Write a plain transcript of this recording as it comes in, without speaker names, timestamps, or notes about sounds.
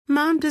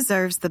Mom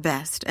deserves the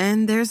best,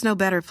 and there's no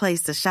better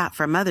place to shop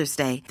for Mother's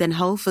Day than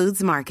Whole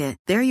Foods Market.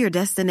 They're your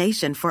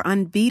destination for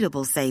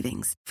unbeatable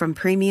savings, from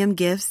premium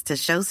gifts to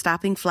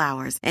show-stopping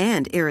flowers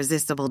and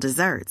irresistible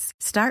desserts.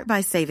 Start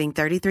by saving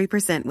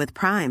 33% with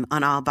Prime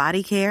on all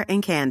body care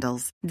and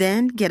candles.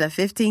 Then get a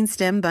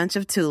 15-stem bunch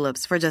of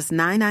tulips for just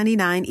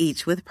 $9.99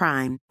 each with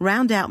Prime.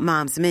 Round out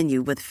Mom's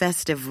menu with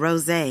festive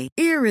rosé,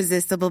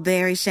 irresistible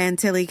berry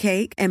chantilly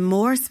cake, and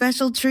more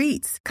special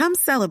treats. Come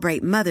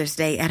celebrate Mother's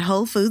Day at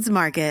Whole Foods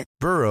Market.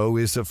 Burrow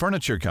is a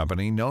furniture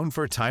company known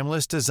for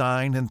timeless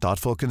design and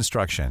thoughtful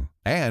construction,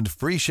 and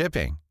free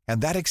shipping,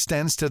 and that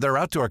extends to their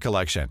outdoor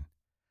collection.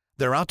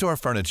 Their outdoor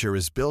furniture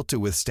is built to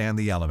withstand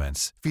the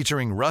elements,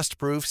 featuring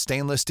rust-proof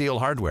stainless steel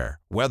hardware,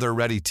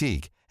 weather-ready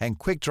teak, and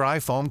quick-dry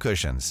foam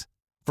cushions.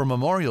 For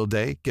Memorial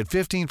Day, get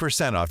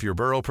 15% off your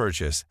Burrow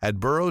purchase at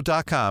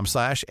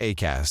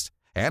burrow.com/ACAST,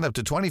 and up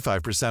to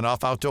 25%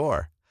 off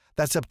outdoor.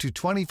 That's up to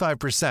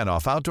 25%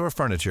 off outdoor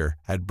furniture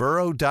at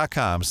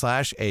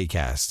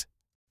burrow.com/ACAST.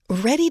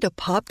 Ready to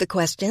pop the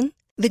question?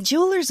 The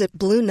jewelers at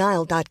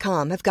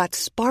BlueNile.com have got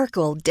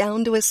sparkle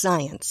down to a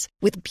science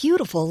with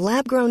beautiful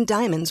lab-grown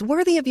diamonds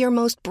worthy of your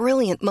most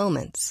brilliant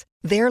moments.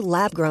 Their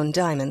lab-grown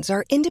diamonds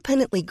are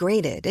independently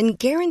graded and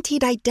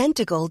guaranteed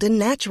identical to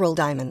natural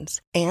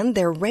diamonds, and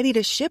they're ready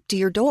to ship to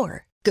your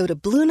door. Go to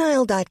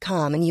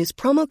BlueNile.com and use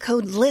promo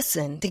code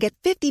LISTEN to get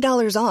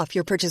 $50 off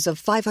your purchase of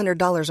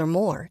 $500 or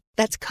more.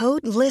 That's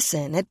code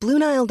LISTEN at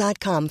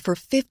BlueNile.com for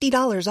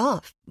 $50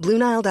 off.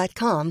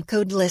 BlueNile.com,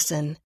 code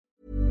LISTEN.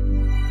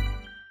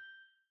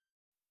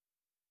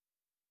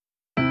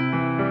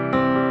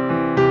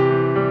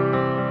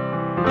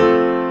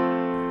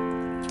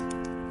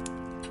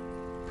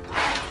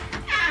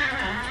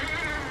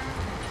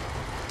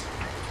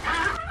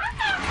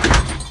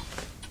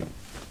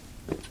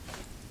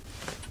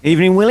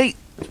 Evening, Willie.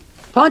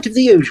 Pint of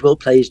the usual,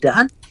 please,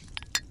 Dan.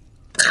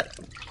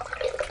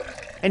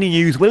 Any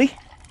news, Willie?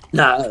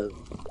 No,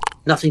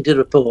 nothing to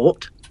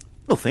report.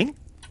 Nothing?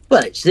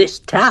 Well, it's this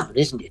town,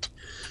 isn't it?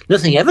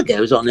 Nothing ever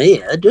goes on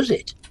here, does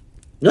it?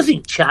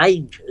 Nothing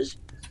changes.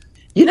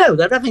 You know,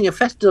 they're having a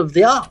Festival of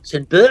the Arts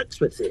in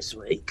Berksworth this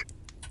week.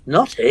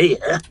 Not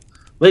here.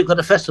 We've got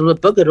a Festival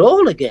of Bugger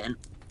All again.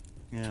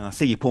 Yeah, I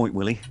see your point,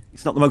 Willie.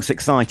 It's not the most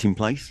exciting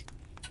place.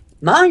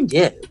 Mind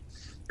you,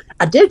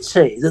 I did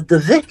see that the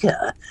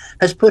vicar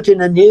has put in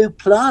a new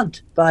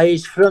plant by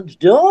his front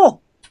door.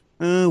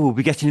 Oh, we'll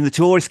be getting in the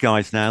tourist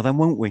guides now then,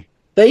 won't we?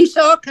 Be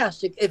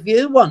sarcastic if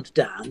you want,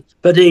 Dan,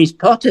 but he's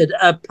potted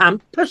a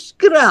pampas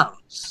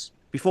grass.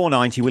 Before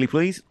 90, Willie,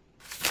 please.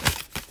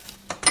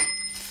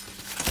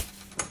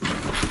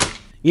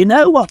 You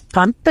know what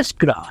pampas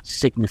grass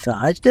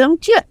signifies,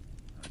 don't you?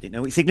 I didn't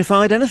know it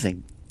signified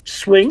anything.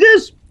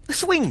 Swingers?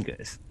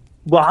 Swingers?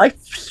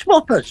 Wife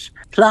swappers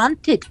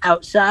planted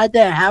outside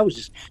their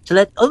houses to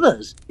let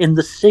others in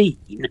the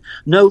scene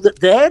know that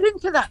they're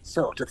into that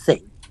sort of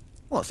thing.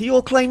 What, so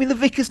you're claiming the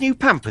vicar's new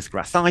pampas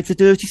grass hides a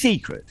dirty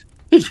secret?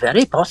 It's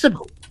very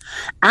possible.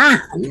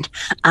 And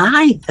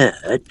I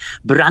heard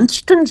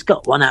Branston's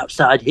got one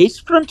outside his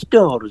front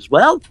door as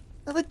well.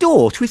 And the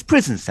door to his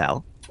prison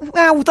cell?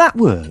 How would that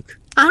work?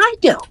 I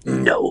don't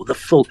know the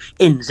full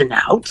ins and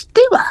outs,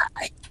 do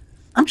I?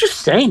 I'm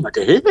just saying what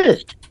I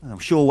heard. I'm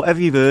sure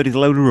whatever you've heard is a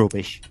load of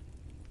rubbish.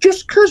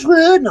 Just 'cause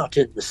we're not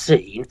in the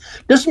scene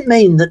doesn't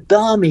mean that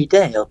Barmy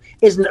Dale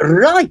isn't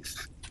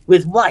rife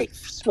with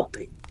wife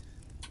swapping.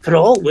 For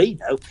all we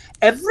know,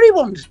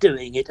 everyone's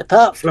doing it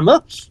apart from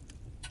us.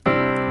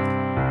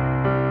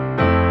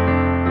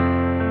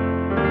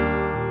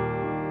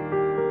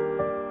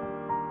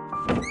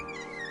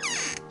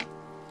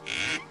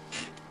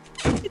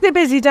 Is it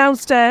busy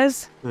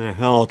downstairs?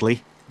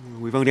 Hardly.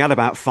 We've only had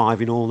about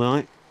 5 in all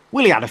night.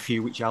 Willie had a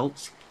few, which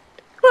helps.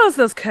 Close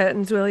those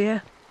curtains, will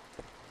you?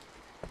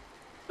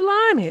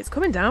 Blimey, it's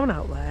coming down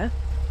out there.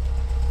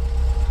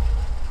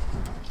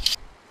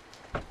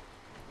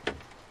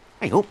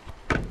 Hang up.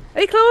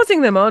 Are you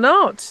closing them or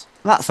not?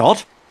 That's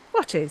odd.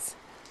 What is?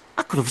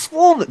 I could have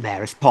sworn that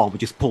Mayoress Palmer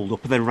just pulled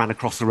up and then ran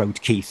across the road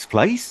to Keith's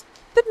place.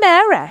 The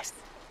mayoress?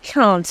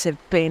 Can't have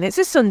been. It's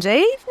a Sunday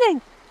evening.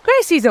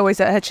 Gracie's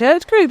always at her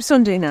church group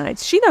Sunday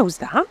nights. She knows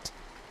that.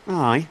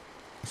 Aye.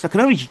 So I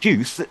can only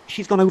deduce that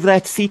she's gone over there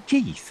to see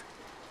Keith.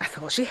 I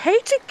thought she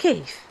hated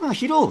Keith. Ah,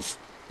 she does.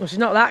 Well, she's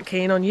not that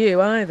keen on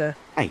you either.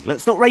 Hey,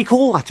 let's not rake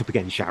all that up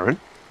again, Sharon.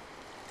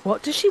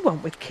 What does she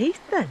want with Keith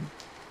then?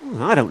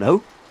 I don't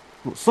know.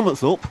 But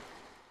something's up.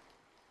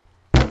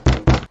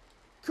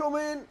 Come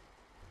in.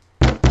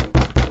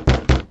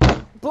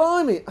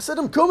 Blimey, I said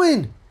I'm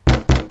coming.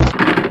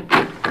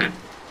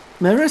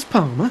 Mayoress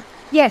Palmer?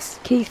 Yes,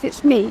 Keith,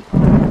 it's me.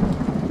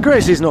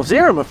 Gracie's not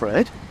here, I'm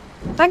afraid.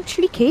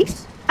 Actually,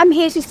 Keith, I'm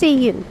here to see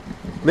you.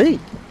 Me?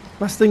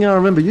 Last thing I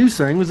remember you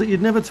saying was that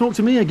you'd never talk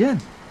to me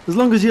again, as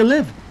long as you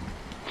live.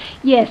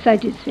 Yes, I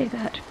did say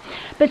that.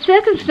 But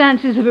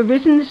circumstances have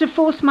arisen that have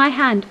forced my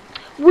hand.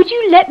 Would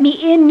you let me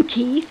in,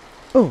 Keith?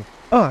 Oh,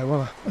 aye,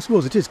 well, I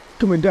suppose it is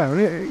coming down.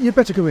 You'd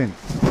better come in.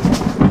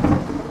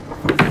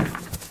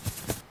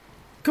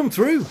 Come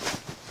through.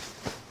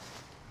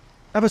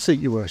 Have a seat,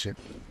 Your Worship.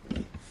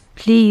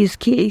 Please,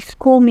 Keith,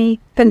 call me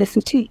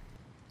Felicity.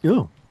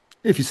 Oh,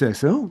 if you say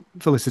so,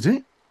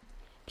 Felicity.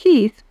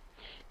 Keith,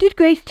 did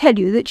Grace tell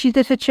you that she's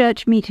at a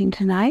church meeting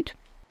tonight?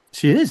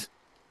 She is.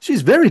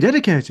 She's very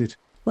dedicated.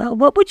 Well,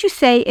 what would you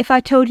say if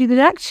I told you that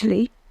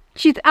actually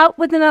she's out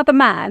with another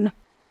man?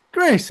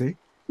 Gracie?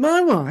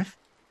 My wife?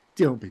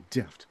 Don't be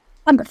daft.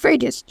 I'm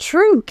afraid it's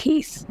true,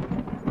 Keith.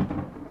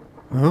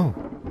 Oh.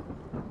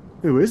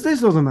 Who is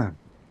this other man?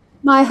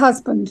 My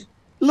husband.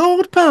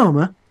 Lord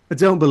Palmer? I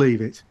don't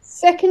believe it.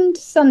 Second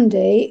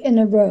Sunday in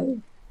a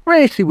row.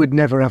 Gracie would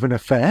never have an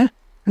affair,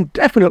 and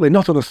definitely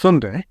not on a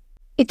Sunday.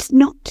 It's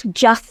not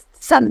just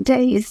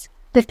Sundays.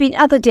 There've been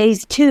other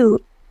days too,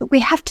 but we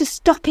have to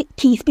stop it,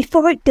 Keith,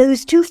 before it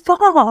goes too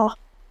far.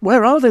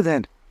 Where are they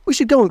then? We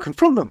should go and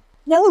confront them.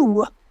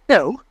 No.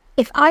 No?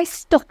 If I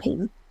stop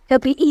him, he'll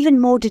be even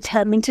more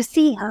determined to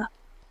see her.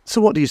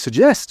 So what do you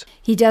suggest?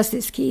 He does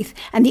this, Keith,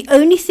 and the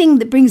only thing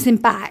that brings him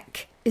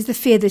back is the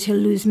fear that he'll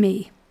lose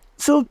me.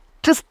 So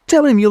just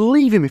tell him you'll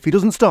leave him if he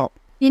doesn't stop.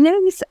 He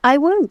knows I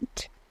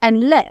won't,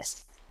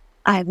 unless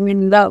I'm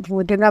in love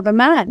with another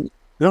man.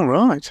 All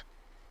right.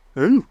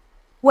 Who?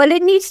 Well,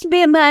 it needs to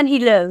be a man he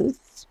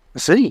loathes. I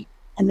see.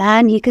 A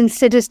man he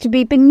considers to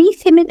be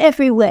beneath him in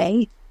every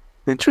way.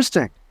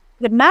 Interesting.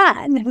 The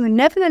man who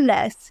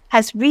nevertheless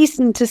has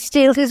reason to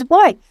steal his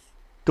wife.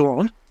 Go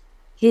on.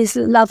 His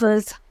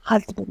lover's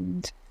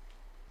husband.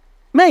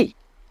 Me?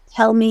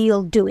 Tell me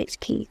you'll do it,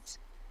 Keith.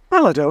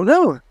 Well, I don't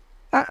know.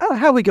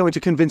 How are we going to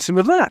convince him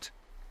of that?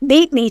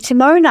 Meet me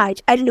tomorrow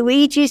night at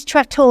Luigi's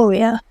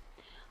Trattoria.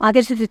 I'll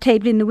get at a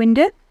table in the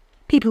window.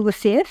 People will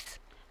see us,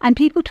 and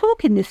people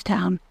talk in this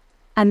town.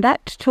 And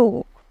that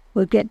talk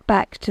will get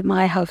back to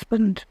my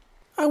husband.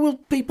 How will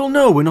people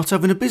know we're not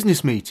having a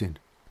business meeting?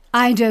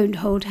 I don't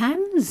hold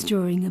hands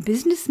during a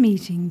business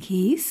meeting,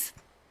 Keith.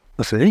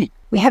 I see.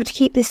 We have to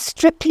keep this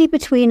strictly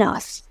between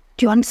us.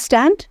 Do you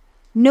understand?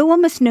 No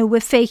one must know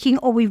we're faking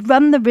or we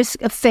run the risk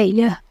of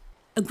failure.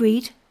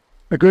 Agreed?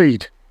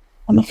 Agreed.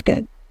 I must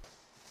go.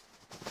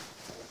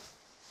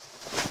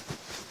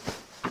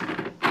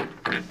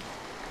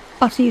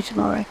 I'll see you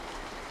tomorrow.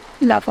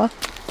 Lover.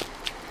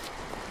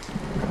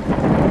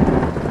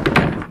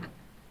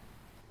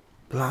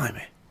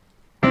 Blimey.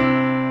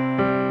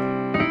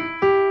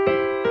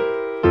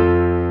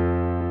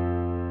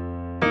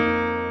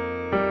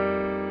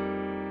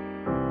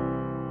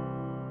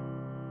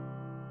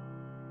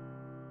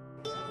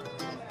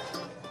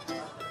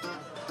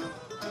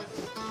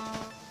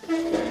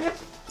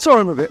 Sorry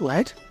I'm a bit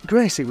late.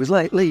 Gracie was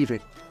late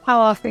leaving.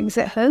 How are things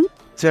at home?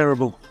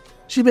 Terrible.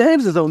 She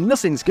behaves as though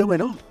nothing's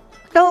going on.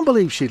 I can't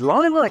believe she'd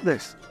lie like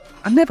this.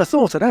 I never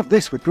thought I'd have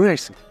this with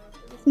Gracie.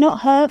 It's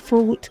not her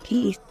fault,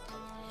 Keith.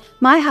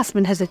 My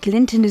husband has a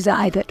glint in his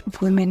eye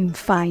that women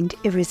find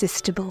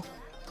irresistible.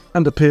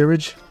 And a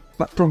peerage.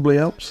 That probably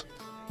helps.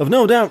 I've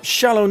no doubt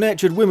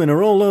shallow-natured women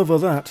are all over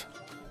that.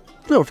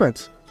 No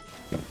offence.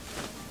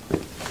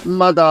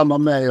 Madame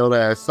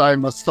Mayoress,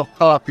 I'm so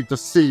happy to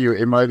see you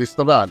in my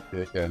restaurant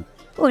again.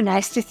 Oh,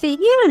 nice to see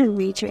you,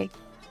 Luigi.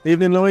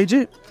 Evening,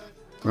 Luigi.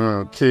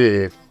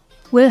 Okay.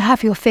 We'll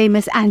have your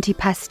famous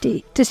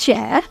antipasti to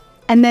share,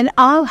 and then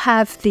I'll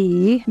have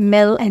the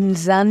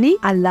melanzane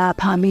alla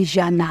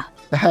parmigiana.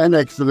 An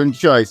excellent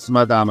choice,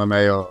 Madame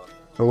Mayor.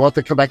 What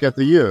to come back at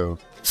you?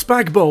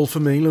 Spag bowl for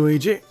me,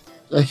 Luigi.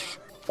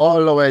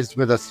 Always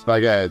with a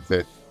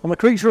spaghetti. I'm a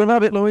creature of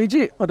habit,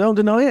 Luigi. I don't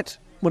deny it.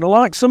 When I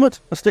like something,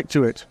 I stick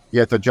to it.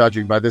 Yet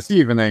judging by this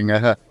evening,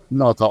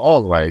 not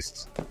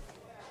always.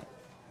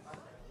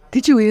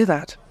 Did you hear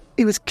that?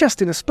 He was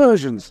casting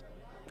aspersions.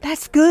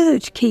 That's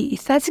good,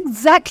 Keith. That's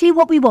exactly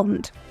what we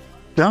want.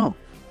 No.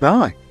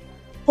 Aye.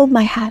 Hold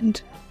my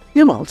hand.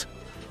 You might.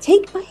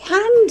 Take my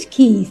hand,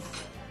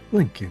 Keith.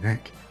 Blinky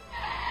neck.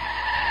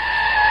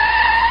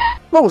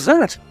 What was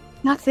that?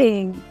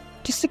 Nothing.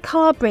 Just a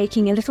car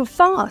braking a little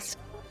fast.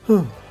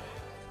 Oh,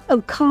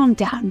 calm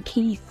down,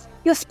 Keith.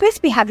 You're supposed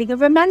to be having a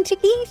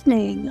romantic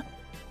evening.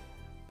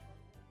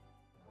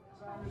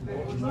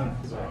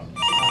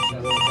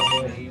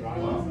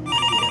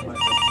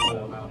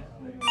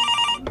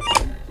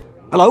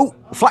 Hello,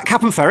 Flat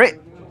Cap and Ferret.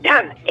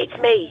 Dan, it's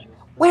me.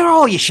 Where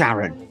are you,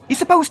 Sharon? You're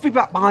supposed to be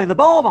back behind the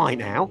bar by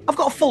now. I've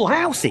got a full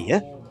house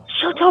here.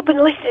 Shut up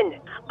and listen.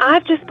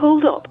 I've just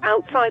pulled up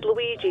outside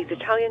Luigi's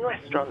Italian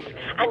restaurant,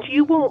 and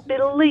you won't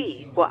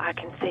believe what I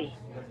can see.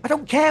 I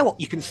don't care what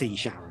you can see,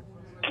 Sharon.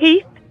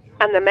 Keith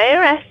and the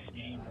Mayoress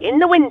in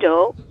the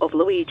window of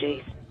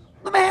Luigi's.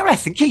 The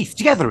Mayoress and Keith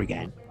together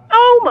again?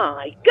 Oh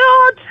my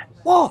God!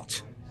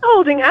 What?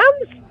 Holding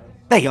hands.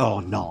 They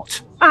are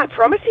not. I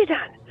promise you,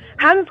 Dan.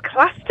 Hands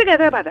clasped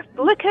together by the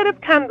flicker of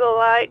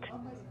candlelight.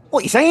 What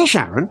are you saying,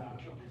 Sharon?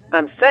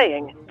 I'm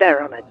saying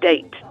they're on a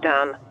date,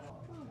 Dan.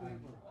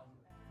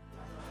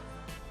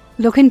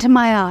 Look into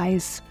my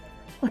eyes.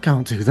 I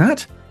can't do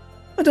that.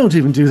 I don't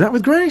even do that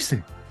with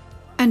Gracie.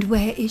 And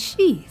where is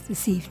she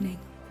this evening?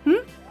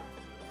 Oh,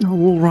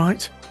 all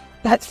right.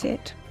 That's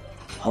it.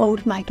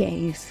 Hold my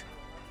gaze.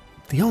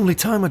 The only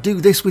time I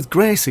do this with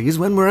Gracie is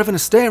when we're having a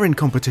staring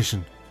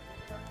competition.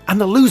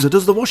 And the loser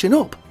does the washing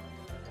up.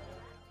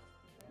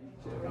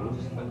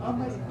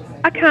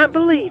 I can't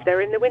believe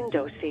they're in the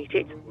window seat.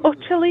 It's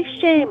utterly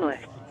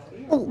shameless.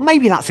 Well,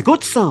 maybe that's a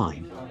good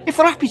sign. If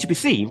they're happy to be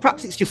seen,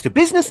 perhaps it's just a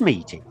business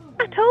meeting.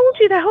 I told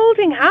you they're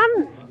holding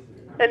hands.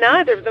 And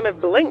neither of them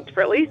have blinked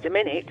for at least a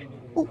minute.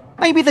 Well,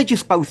 maybe they're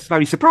just both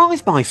very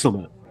surprised by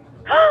something.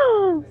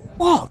 Oh!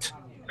 What?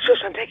 Shush,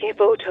 I'm taking a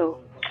photo.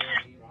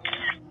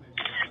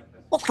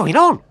 What's going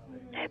on?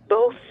 They're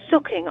both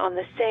sucking on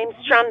the same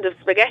strand of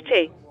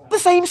spaghetti. The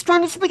same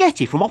strand of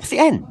spaghetti from opposite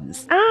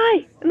ends?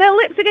 Aye, and their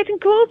lips are getting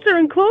closer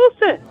and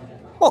closer.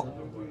 What?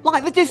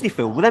 Like the Disney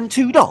film with them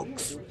two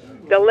dogs?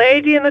 The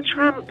Lady and the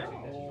Tramp.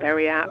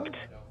 Very apt.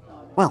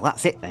 Well,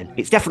 that's it then.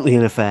 It's definitely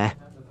an affair.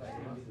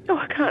 Oh,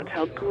 I can't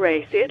tell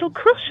Gracie. It'll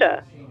crush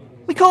her.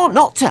 We can't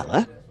not tell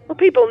her. Well,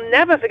 people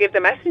never forgive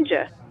the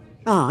messenger.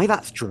 Aye,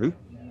 that's true.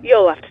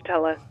 You'll have to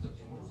tell her.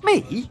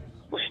 Me?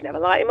 Well, she never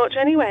liked it much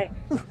anyway.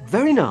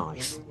 Very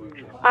nice.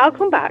 I'll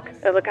come back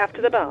and look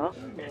after the bar.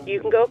 You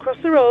can go across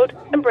the road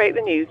and break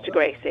the news to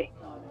Gracie.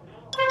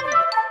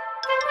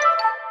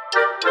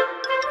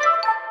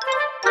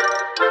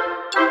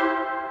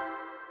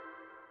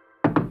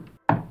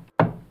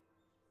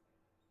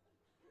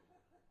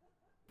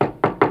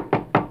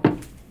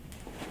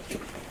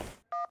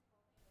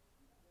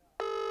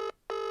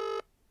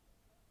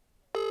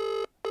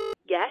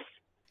 Yes?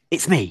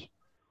 It's me.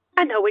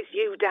 I know it's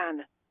you,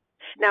 Dan.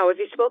 Now, have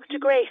you spoken to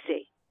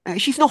Gracie?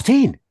 She's not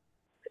in.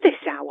 This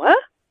hour?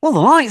 Well, the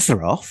lights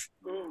are off.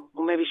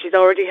 Well, maybe she's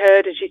already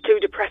heard and she's too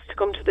depressed to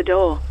come to the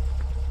door.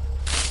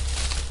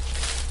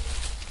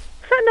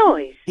 What's that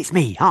noise? It's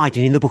me,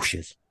 hiding in the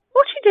bushes.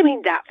 What's she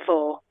doing that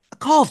for? A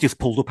car's just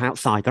pulled up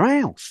outside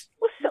their house.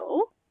 Well,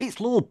 so? It's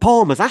Lord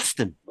Palmer's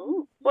Aston.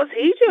 What's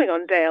he doing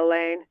on Dale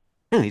Lane?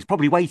 Oh, he's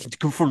probably waiting to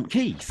confront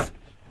Keith.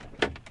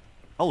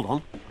 Hold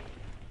on.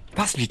 The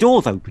passenger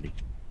door's opening.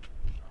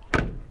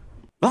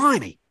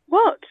 Blimey.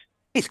 What?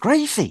 It's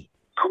Gracie.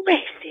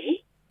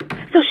 Gracie?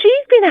 So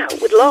she's been out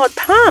with Lord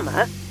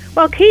Palmer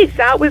while Keith's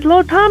out with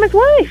Lord Palmer's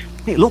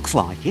wife? It looks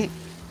like it.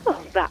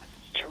 Oh, that's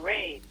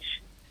strange.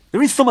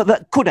 There is something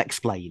that could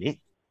explain it.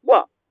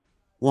 What?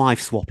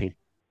 Wife swapping.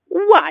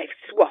 Wife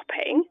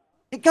swapping?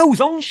 It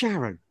goes on,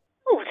 Sharon.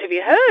 Oh, what have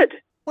you heard?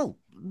 Well,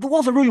 there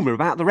was a rumour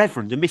about the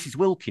Reverend and Mrs.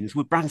 Wilkins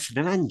with Branston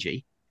and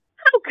Angie.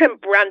 How can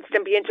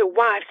Branston be into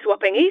wife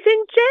swapping? He's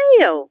in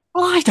jail.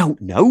 Well, I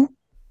don't know.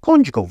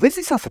 Conjugal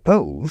visits, I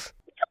suppose.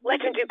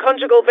 Let him do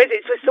conjugal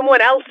visits with someone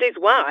else's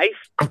wife.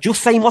 I'm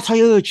just saying what I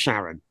heard,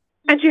 Sharon.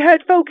 And you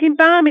heard folk in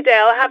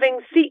Barmydale having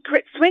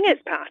secret swingers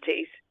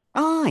parties?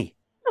 Aye.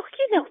 Oh,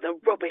 you know the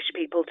rubbish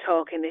people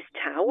talk in this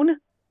town.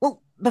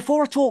 Well,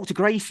 before I talk to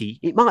Gracie,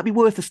 it might be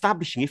worth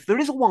establishing if there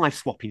is a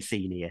wife-swapping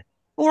scene here.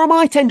 Or I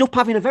might end up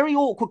having a very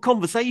awkward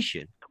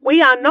conversation.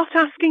 We are not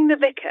asking the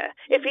vicar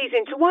if he's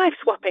into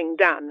wife-swapping,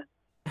 Dan.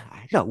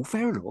 No,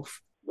 fair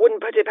enough.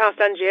 Wouldn't put it past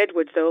Angie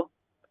Edwards, though.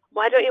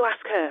 Why don't you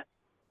ask her?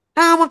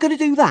 How am I going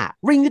to do that?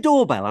 Ring the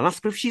doorbell and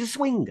ask her if she's a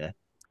swinger?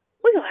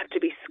 Well, you'll have to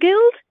be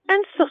skilled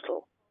and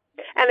subtle.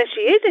 And if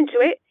she is into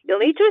it, you'll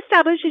need to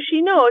establish if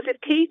she knows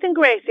if Keith and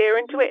Gracie are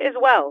into it as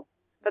well.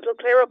 That'll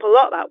clear up a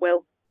lot, that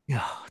will.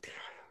 God.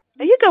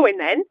 Are you going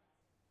then?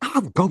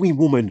 I'm going,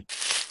 woman.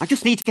 I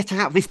just need to get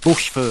out of this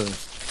bush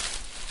first.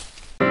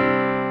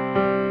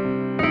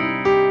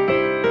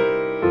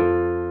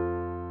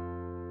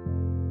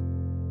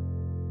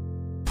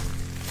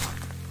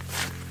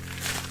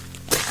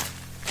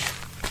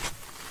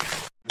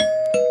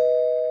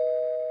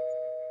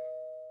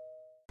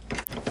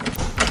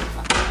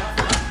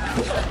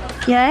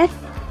 Yeah?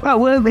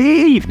 Oh,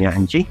 evening,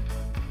 Angie.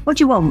 What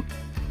do you want?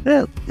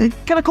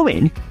 Can I come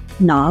in?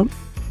 No.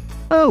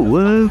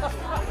 Oh,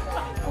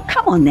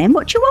 Come on then,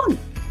 what do you want?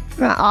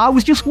 I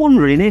was just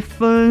wondering if,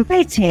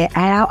 It's here,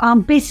 Al.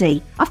 I'm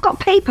busy. I've got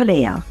people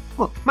here.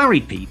 What,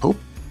 married people?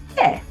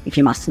 Yeah, if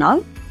you must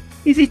know.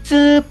 Is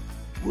it,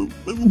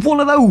 one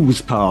of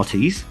those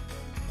parties?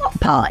 What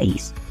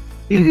parties?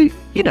 you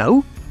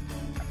know,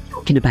 What are you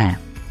talking about?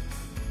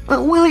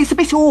 Well, it's a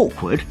bit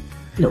awkward.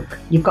 Look,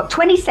 you've got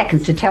 20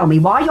 seconds to tell me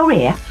why you're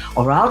here,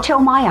 or I'll tell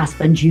my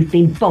husband you've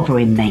been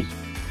bothering me.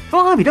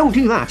 Blimey, don't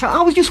do that.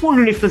 I was just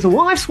wondering if there's a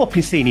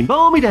wife-swapping scene in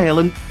Barmydale,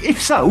 and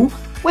if so,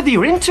 whether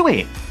you're into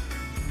it.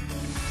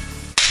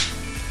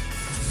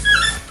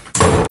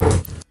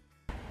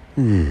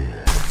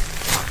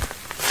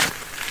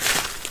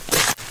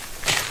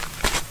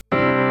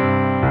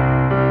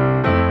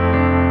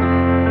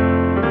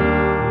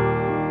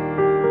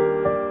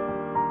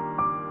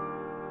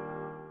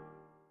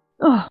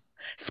 Oh,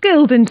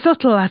 skilled and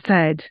subtle, I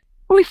said.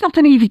 well, it's not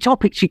an easy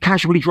topic to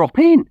casually drop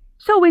in.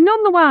 So we're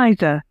none the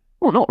wiser.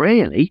 Well, not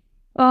really.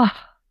 Oh,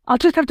 I'll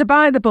just have to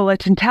buy the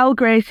bullet and tell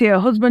Gracie her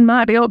husband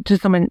might be up to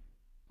something.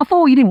 I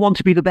thought you didn't want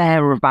to be the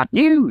bearer of bad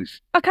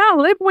news. I can't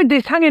live with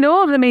this hanging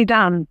over me,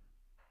 Dan.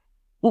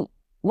 Well,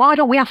 why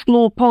don't we ask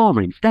Lord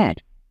Palmer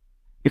instead?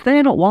 If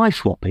they're not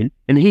wife-swapping,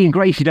 and he and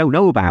Gracie don't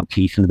know about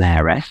Keith and the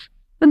heiress,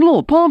 then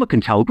Lord Palmer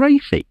can tell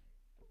Gracie.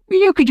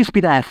 You could just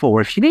be there for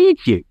her if she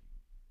needs you.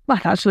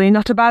 That's actually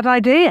not a bad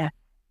idea.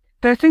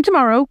 First thing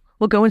tomorrow,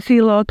 we'll go and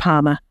see Lord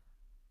Palmer.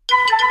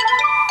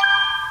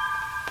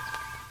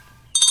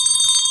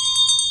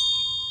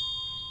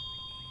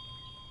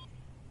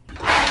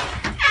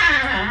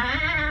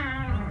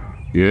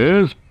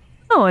 Yes?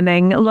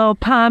 Morning, Lord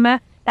Palmer.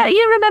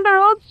 You remember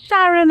old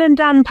Sharon and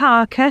Dan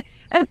Parker?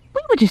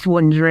 We were just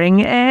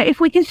wondering if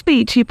we can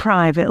speak to you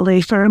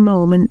privately for a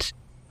moment.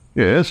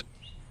 Yes?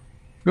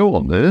 Go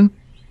on then.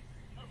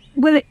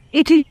 Well,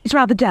 it is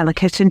rather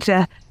delicate, and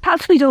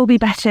perhaps we'd all be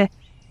better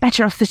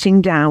off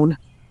sitting down.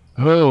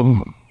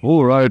 Well,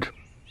 all right.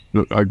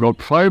 Look, I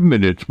got 5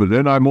 minutes, but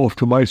then I'm off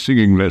to my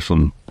singing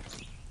lesson.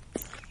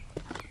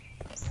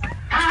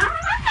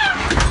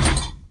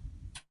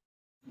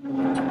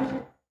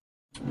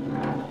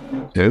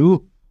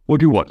 So, what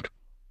do you want?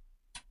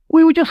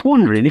 We were just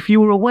wondering if you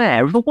were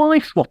aware of the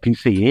wife-swapping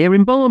scene here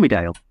in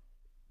Barmydale.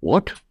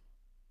 What?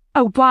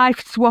 A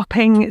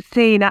wife-swapping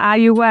scene. Are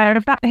you aware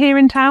of that here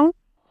in town?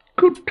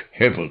 Good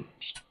heavens.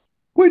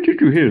 Where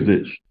did you hear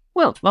this?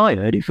 Well, I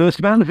heard it first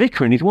about the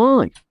vicar and his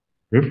wife.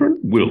 Reverend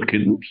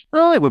Wilkins?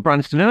 Aye, with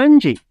Branston and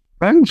Angie.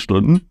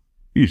 Branston?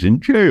 He's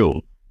in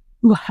jail.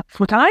 Well, that's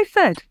what I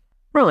said.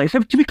 Right, so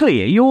to be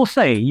clear, you're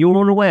saying you're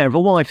unaware of a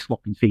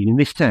wife-swapping scene in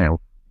this town?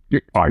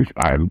 I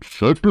am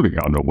certainly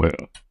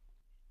unaware.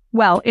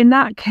 Well, in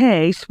that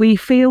case, we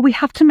feel we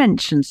have to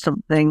mention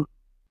something.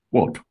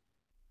 What?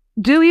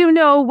 Do you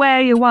know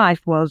where your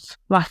wife was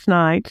last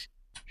night?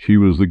 She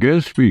was the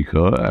guest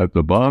speaker at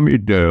the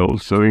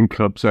Barmydale Sewing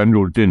Club's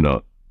annual dinner.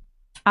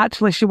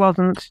 Actually, she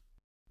wasn't.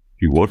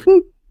 She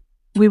wasn't?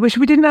 We wish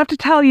we didn't have to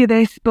tell you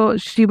this,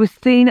 but she was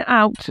seen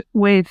out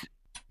with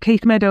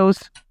Keith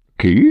Meadows.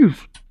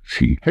 Keith?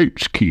 She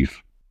hates Keith.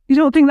 You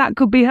don't think that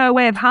could be her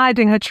way of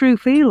hiding her true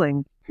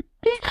feeling?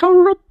 These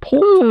are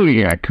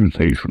appalling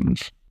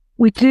accusations.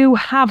 We do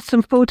have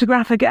some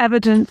photographic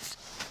evidence.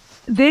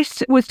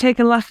 This was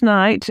taken last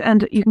night,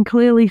 and you can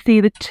clearly see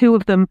the two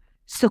of them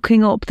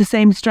sucking up the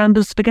same strand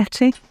of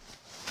spaghetti.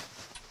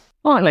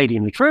 Like Lady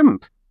and the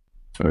Tramp.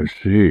 I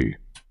see.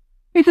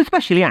 It's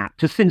especially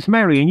apt, as since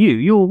marrying you,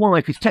 your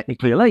wife is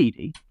technically a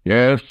lady.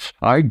 Yes,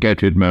 I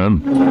get it,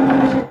 man.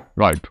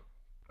 Right.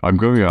 I'm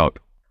going out.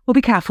 Well,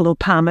 be careful, Lord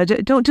Palmer.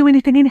 Don't do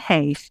anything in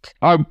haste.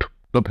 Out,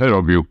 the pair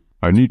of you.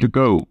 I need to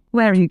go.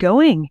 Where are you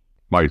going?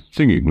 My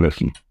singing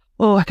lesson.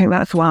 Oh, I think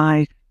that's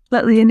wise.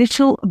 Let the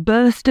initial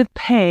burst of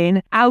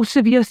pain out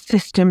of your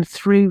system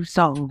through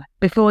song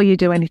before you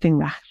do anything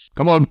rash.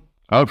 Come on,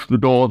 out the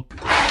door.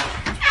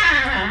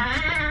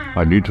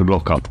 I need to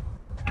lock up.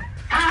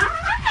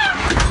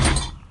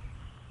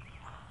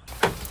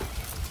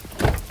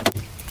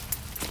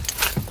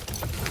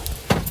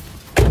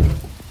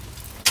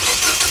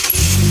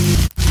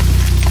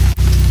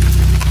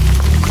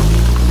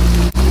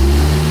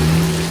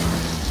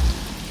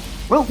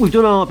 Well, we've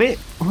done our bit.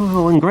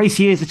 Oh, when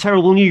Gracie hears the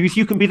terrible news,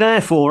 you can be there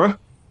for her.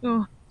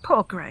 Oh,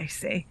 poor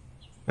Gracie.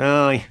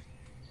 Aye.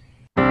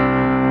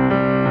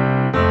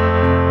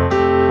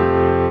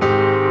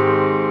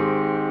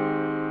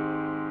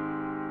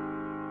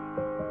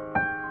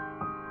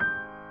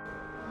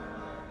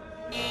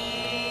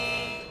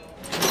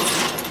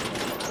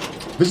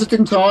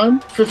 Visiting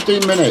time,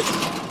 15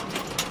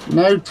 minutes.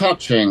 No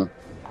touching.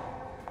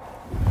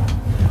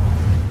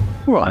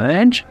 Right,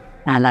 Ange.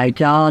 Hello,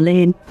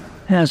 darling.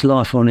 How's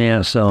life on the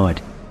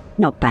outside?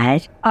 Not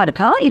bad. I had a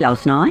party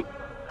last night.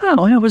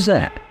 Oh, how was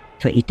that?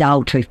 Pretty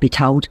dull, truth be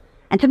told.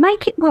 And to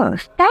make it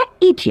worse, that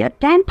idiot,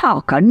 Dan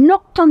Parker,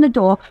 knocked on the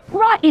door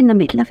right in the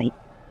middle of it.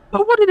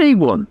 But what did he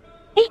want?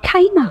 He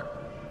came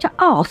up to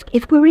ask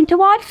if we're into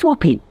wife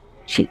swapping.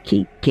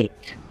 Cheeky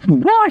git.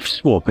 Wife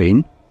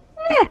swapping?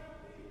 Yeah.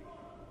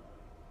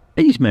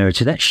 He's married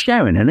to that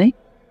Sharon, isn't he?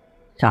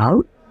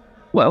 So?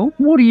 Well,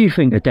 what do you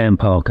think of Dan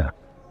Parker?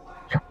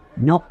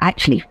 Not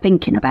actually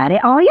thinking about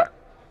it, are you?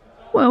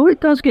 Well,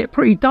 it does get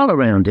pretty dull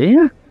around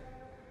here.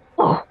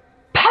 Oh,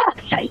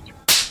 Percy!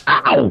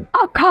 Ow!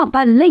 I can't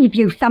believe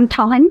you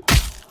sometimes.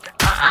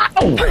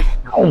 Ow!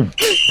 Oh.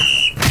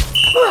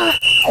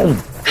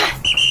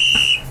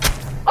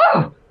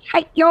 Oh,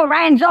 take your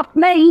hands off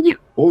me!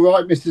 All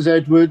right, Mrs.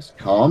 Edwards,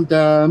 calm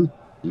down.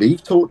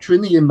 Leave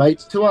torturing the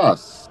inmates to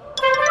us.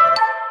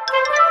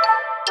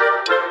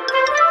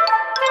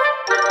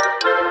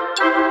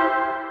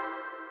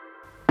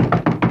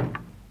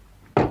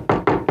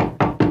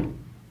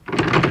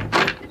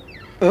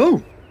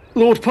 Oh,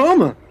 Lord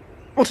Palmer.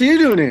 What are you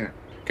doing here?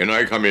 Can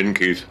I come in,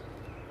 Keith?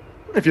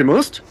 If you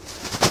must.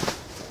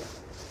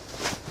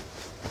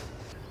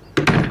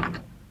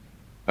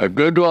 I'm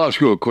going to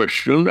ask you a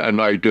question, and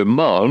I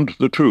demand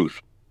the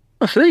truth.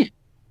 I see.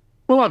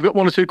 Well, I've got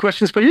one or two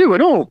questions for you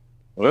and all.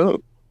 Well,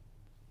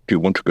 do you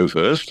want to go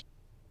first?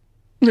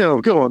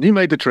 No, go on. You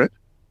made the trip.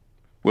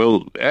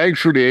 Well,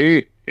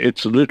 actually,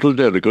 it's a little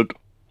delicate.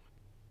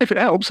 If it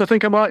helps, I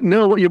think I might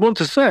know what you want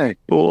to say.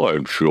 Oh,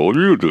 I'm sure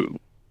you do.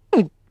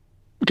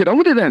 Get on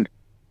with it, then.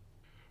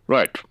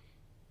 Right.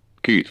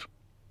 Keith,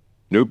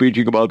 no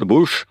beating about the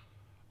bush.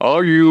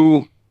 Are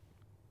you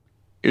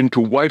into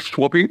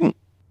wife-swapping?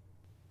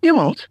 You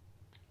what?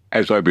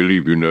 As I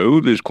believe you know,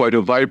 there's quite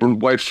a vibrant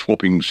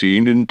wife-swapping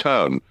scene in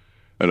town,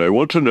 and I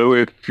want to know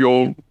if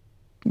you're,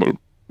 well,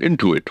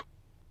 into it.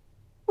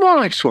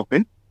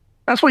 Wife-swapping?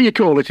 That's what you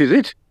call it, is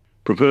it?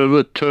 Prefer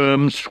the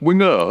term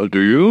swinger,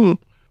 do you?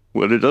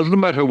 Well, it doesn't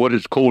matter what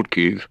it's called,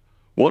 Keith.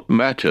 What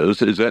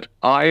matters is that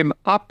I'm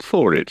up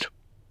for it.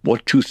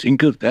 What do you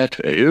think of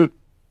that, eh?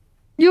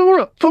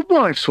 You're up for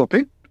wife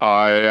swapping?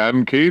 I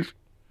am, Keith.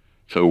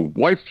 So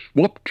wife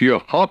swap to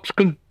your heart's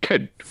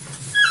content.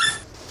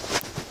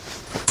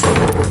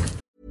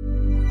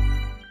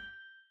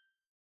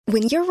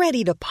 When you're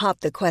ready to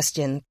pop the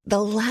question,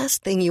 the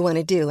last thing you want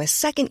to do is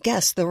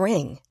second-guess the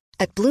ring.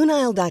 At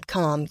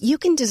BlueNile.com, you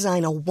can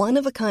design a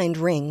one-of-a-kind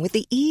ring with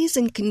the ease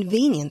and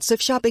convenience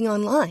of shopping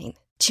online.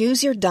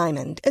 Choose your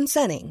diamond and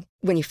setting.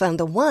 When you find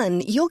the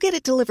one, you'll get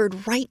it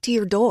delivered right to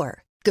your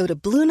door. Go to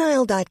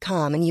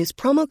BlueNile.com and use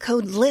promo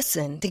code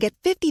LISTEN to get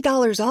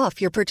 $50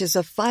 off your purchase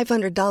of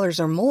 $500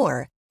 or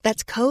more.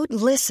 That's code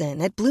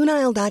LISTEN at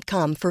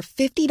BlueNile.com for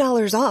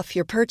 $50 off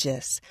your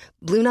purchase.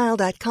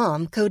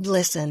 BlueNile.com, code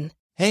LISTEN.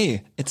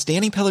 Hey, it's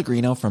Danny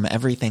Pellegrino from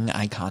Everything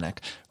Iconic.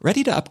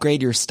 Ready to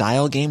upgrade your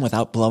style game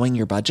without blowing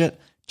your budget?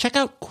 Check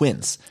out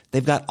Quince.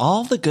 They've got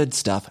all the good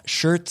stuff,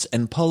 shirts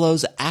and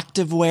polos,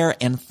 activewear,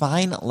 and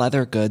fine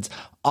leather goods,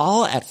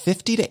 all at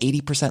 50 to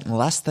 80%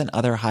 less than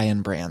other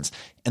high-end brands.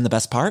 And the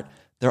best part?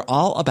 They're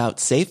all about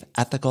safe,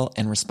 ethical,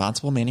 and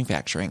responsible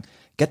manufacturing.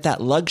 Get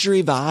that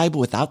luxury vibe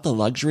without the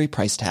luxury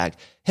price tag.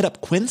 Hit up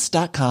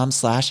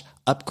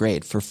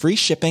quince.com/upgrade for free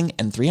shipping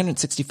and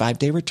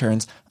 365-day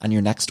returns on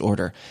your next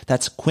order.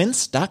 That's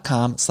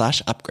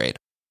quince.com/upgrade.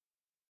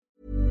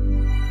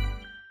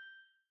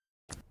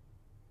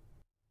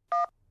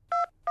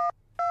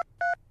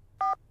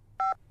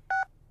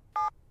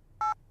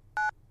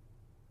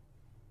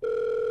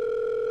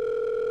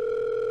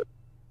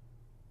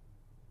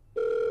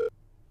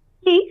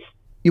 Keith?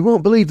 You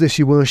won't believe this,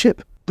 your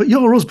worship, but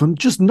your husband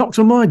just knocked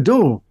on my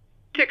door.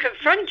 To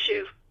confront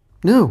you?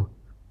 No,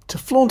 to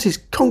flaunt his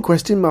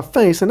conquest in my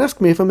face and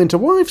ask me if I'm into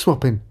wife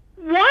swapping.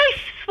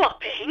 Wife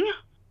swapping?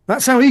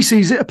 That's how he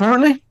sees it,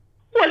 apparently.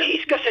 Well,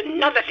 he's got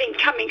another thing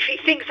coming if he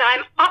thinks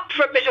I'm up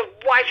for a bit of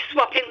wife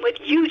swapping with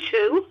you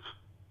two.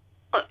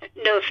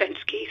 No offence,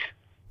 Keith.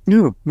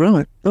 Oh,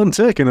 right.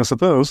 Untaken, I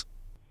suppose.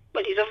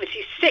 Well, he's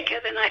obviously sicker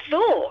than I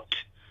thought.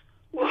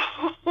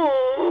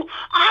 Whoa,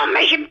 I'll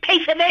make him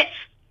pay for this.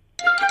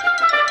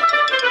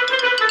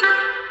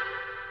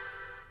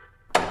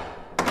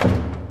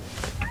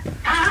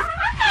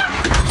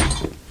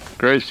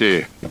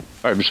 Gracie,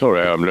 I'm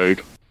sorry I'm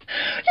late.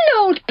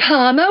 Lord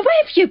Palmer,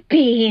 where have you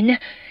been?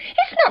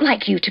 It's not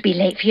like you to be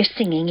late for your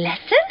singing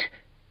lesson.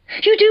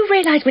 You do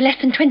realise we're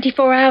less than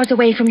 24 hours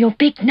away from your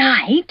big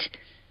night?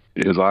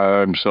 Yes,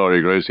 I'm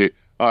sorry, Gracie.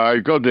 I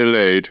got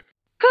delayed.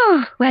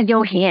 Oh, well,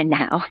 you're here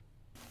now.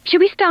 Shall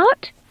we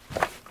start?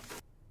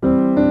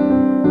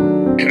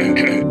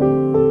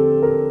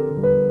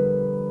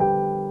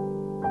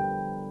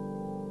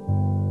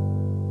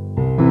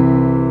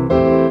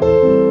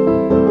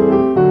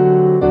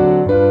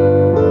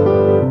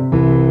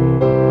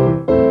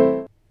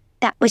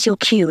 That was your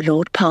cue,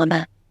 Lord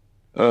Palmer.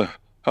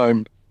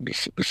 I'm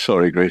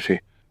sorry, Gracie.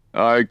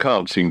 I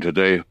can't sing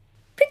today.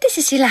 But this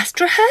is your last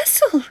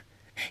rehearsal.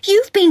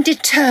 You've been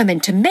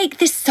determined to make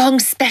this song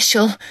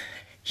special.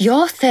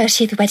 Your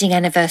 30th wedding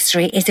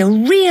anniversary is a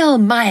real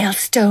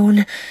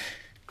milestone.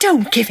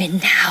 Don't give in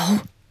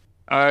now.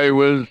 I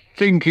was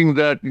thinking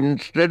that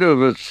instead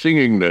of a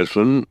singing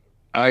lesson,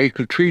 I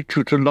could treat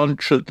you to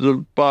lunch at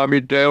the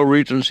Barmydale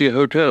Regency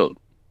Hotel.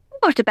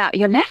 What about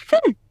your lesson?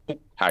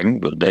 Hang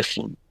the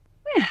lesson.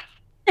 Well,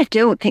 I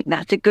don't think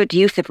that's a good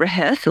use of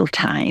rehearsal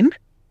time.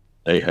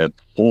 They have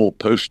 4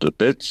 poster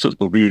beds at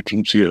the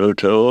Regency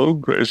Hotel,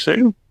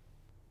 Gracie.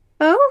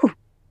 Oh,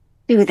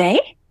 do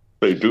they?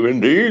 They do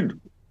indeed.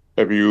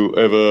 Have you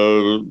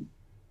ever...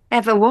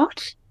 Ever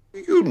what?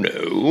 You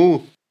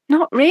know.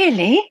 Not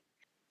really.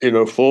 In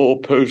a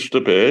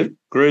 4-poster bed,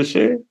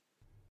 Gracie?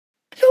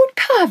 Lord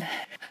Palmer,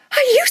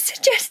 are you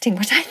suggesting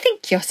what I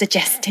think you're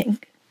suggesting?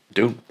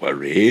 Don't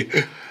worry.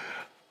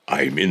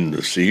 I'm in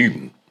the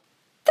scene.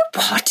 The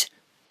what?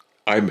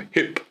 I'm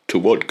hip to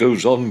what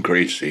goes on,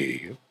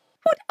 Gracie.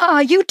 What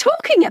are you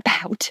talking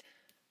about?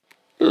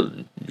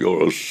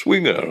 You're a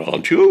swinger,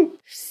 aren't you?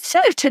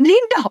 Certainly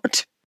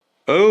not.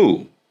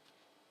 Oh,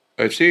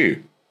 I see.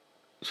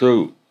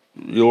 So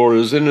you're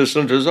as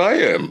innocent as I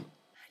am.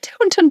 I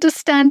don't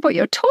understand what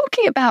you're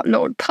talking about,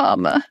 Lord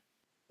Palmer.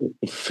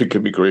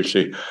 Forgive me,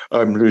 Gracie.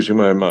 I'm losing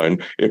my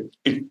mind.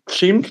 It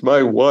seems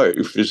my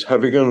wife is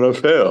having an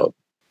affair.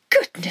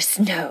 Goodness,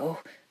 no.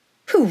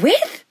 Who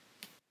with?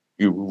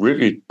 You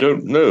really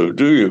don't know,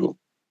 do you?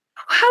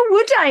 How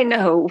would I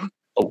know?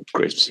 Oh,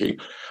 Gracie,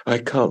 I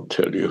can't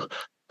tell you.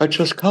 I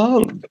just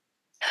can't.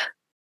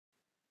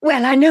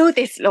 Well, I know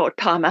this, Lord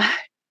Palmer.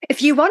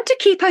 If you want to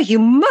keep her, you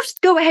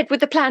must go ahead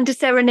with the plan to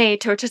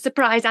serenade her at a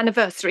surprise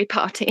anniversary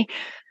party.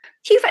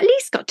 You've at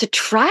least got to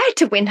try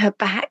to win her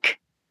back.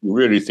 You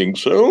really think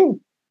so?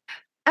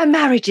 A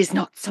marriage is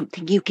not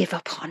something you give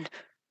up on.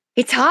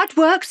 It's hard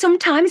work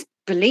sometimes,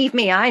 believe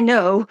me, I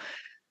know.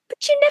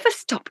 But you never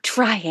stop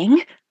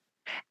trying.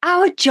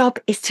 Our job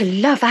is to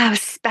love our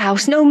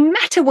spouse, no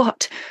matter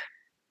what.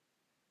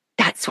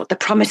 That's what the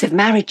promise of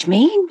marriage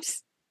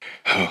means.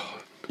 Oh,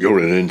 you're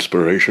an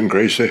inspiration,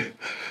 Gracie.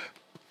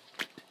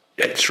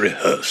 Let's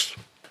rehearse.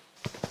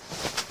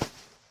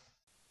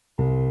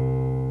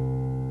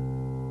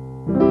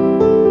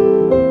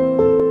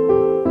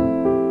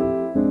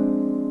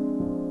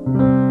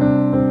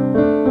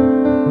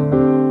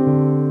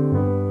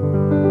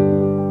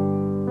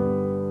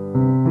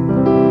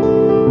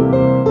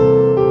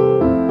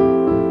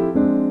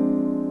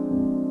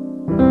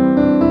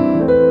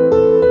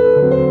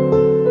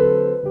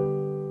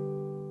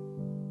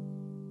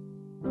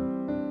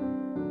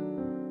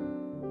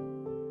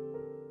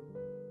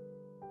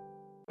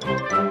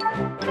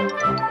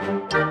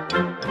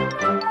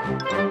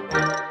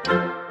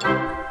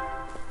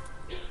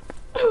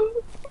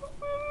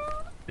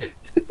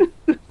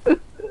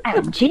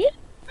 Angie,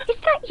 is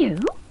that you?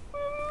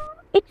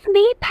 It's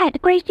me,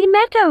 Pet Gracie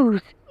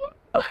Meadows.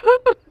 Oh,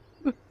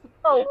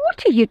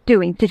 what are you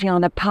doing sitting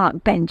on a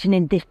park bench and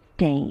in this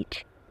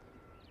state?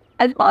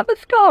 As my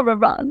mascara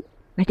runs,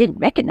 I didn't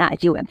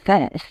recognise you at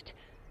first.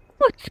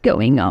 What's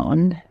going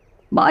on?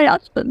 My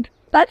husband,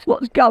 that's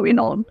what's going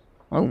on.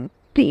 Oh,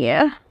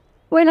 dear.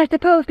 Well, I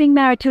suppose being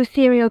married to a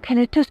serial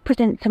killer does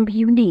present some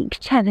unique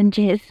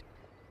challenges.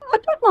 I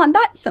don't mind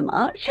that so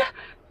much.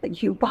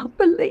 But you won't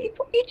believe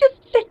what you just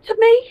said to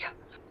me.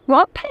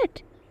 What,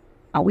 Pet?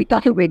 Oh, it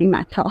doesn't really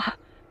matter.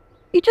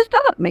 He just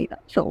hurt me,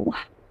 that's all.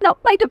 And I've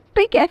made a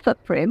big effort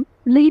for him,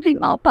 leaving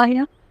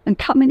Marbella and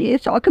coming here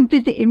so I can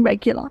visit him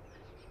regular.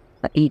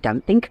 But he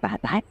don't think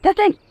about that, does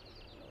he?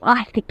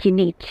 I think you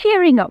need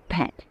cheering up,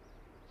 Pet.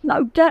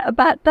 No doubt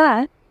about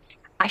that.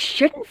 I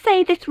shouldn't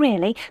say this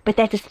really, but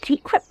there's a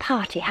secret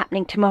party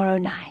happening tomorrow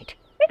night.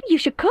 Maybe you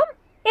should come.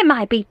 It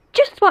might be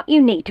just what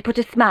you need to put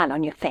a smile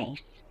on your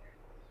face.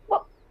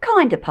 What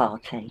kind of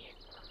party?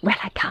 Well,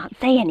 I can't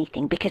say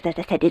anything because, as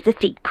I said, it's a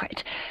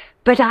secret.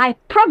 But I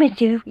promise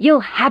you,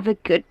 you'll have a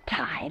good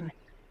time.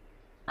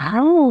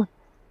 Oh,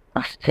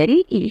 I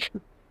see.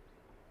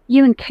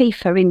 You and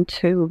Keith are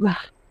into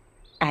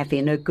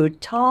having a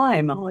good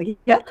time, are you?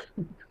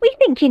 We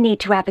think you need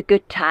to have a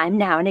good time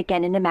now and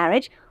again in a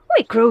marriage, or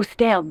it grows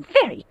stale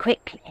very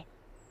quickly.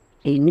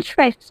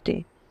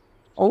 Interesting.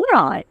 All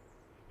right.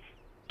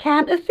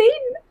 Count us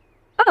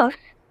in. Us?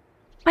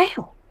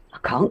 Well, I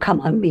can't come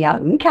on my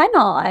own, can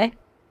I?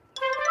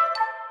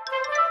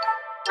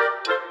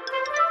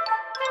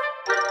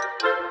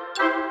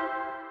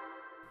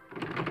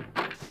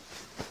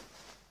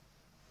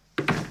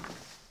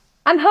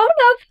 I'm home,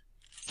 love.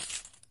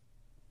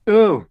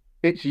 Oh,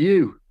 it's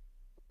you.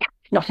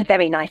 Not a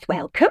very nice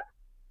welcome.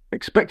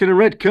 Expecting a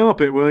red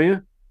carpet, were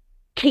you?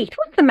 Keith,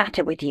 what's the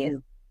matter with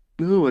you?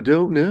 Oh, I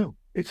don't know.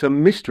 It's a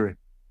mystery.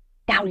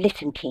 Now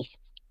listen, Keith.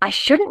 I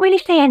shouldn't really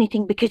say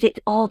anything because it's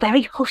all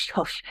very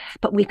hush-hush,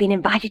 but we've been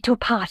invited to a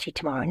party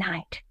tomorrow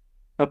night.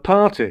 A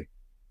party?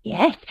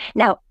 Yes.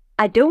 Now,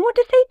 I don't want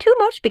to say too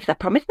much because I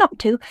promised not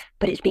to,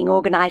 but it's being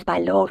organised by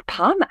Lord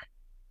Palmer.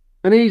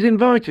 And he's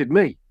invited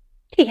me?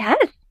 He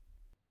has.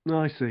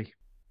 I see.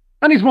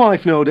 And his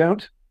wife, no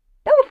doubt?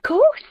 Oh, of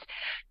course.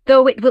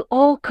 Though it will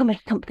all come as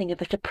something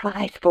of a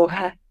surprise for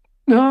her.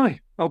 Aye,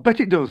 I'll bet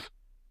it does.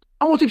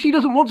 And what if she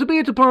doesn't want to be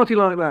at a party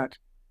like that?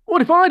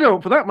 What if I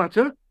don't, for that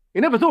matter? He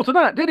never thought of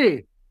that, did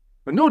he?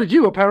 And nor did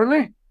you,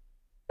 apparently.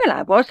 Well,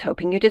 I was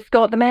hoping you'd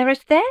escort the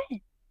mayoress there.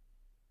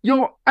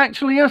 You're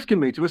actually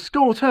asking me to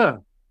escort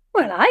her?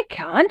 Well, I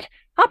can't.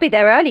 I'll be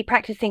there early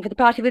practising for the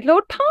party with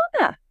Lord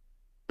Palmer.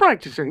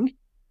 Practising?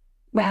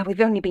 Well,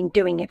 we've only been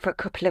doing it for a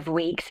couple of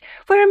weeks.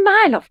 We're a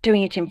mile off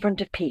doing it in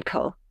front of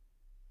people.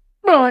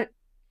 Right,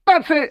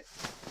 that's it.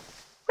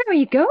 Where are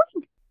you going?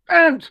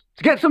 And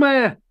to get some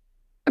air.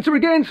 And to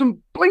regain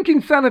some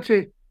blinking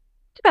sanity.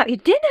 It's about your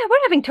dinner.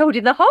 We're having toad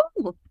in the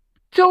hole.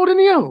 Toad in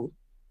the hole?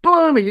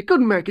 Blimey, you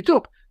couldn't make it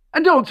up.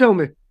 And don't tell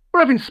me,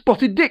 we're having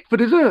spotted dick for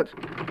dessert.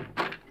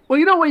 Well,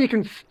 you know where you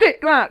can stick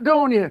that,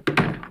 don't you?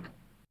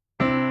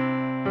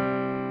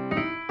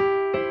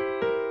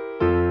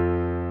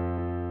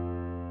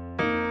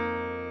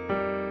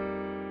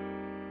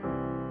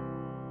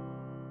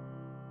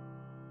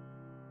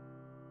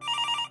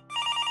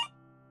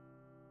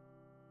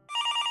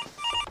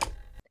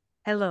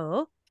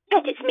 Hello?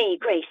 Pet, it's me,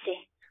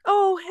 Gracie.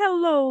 Oh,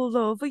 hello,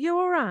 love. Are you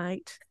all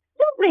right?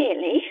 Not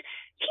really.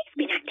 He's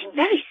been acting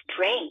very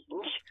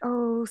strange.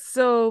 Oh,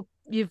 so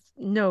you've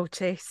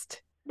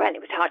noticed? Well,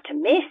 it was hard to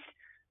miss.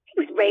 He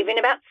was raving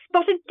about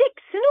spotted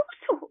dicks and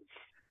all sorts.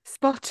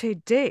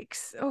 Spotted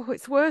dicks? Oh,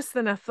 it's worse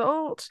than I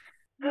thought.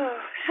 Oh,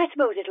 I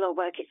suppose it'll all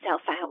work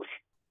itself out.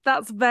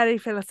 That's very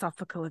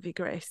philosophical of you,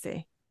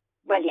 Gracie.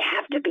 Well, you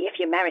have to be if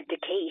you're married to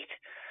Keith.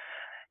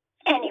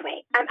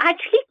 Anyway, I'm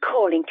actually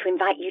calling to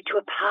invite you to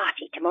a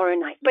party tomorrow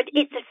night, but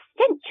it's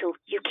essential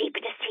you keep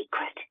it a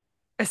secret.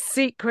 A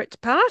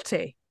secret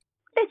party?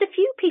 There's a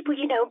few people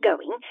you know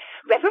going.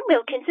 Reverend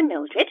Wilkins and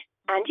Mildred,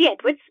 Angie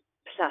Edwards,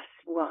 plus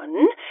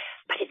one.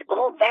 But it's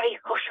all very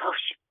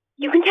hush-hush.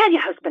 You can tell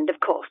your husband,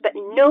 of course, but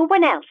no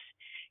one else.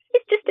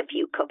 It's just a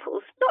few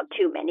couples, not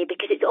too many,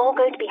 because it's all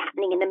going to be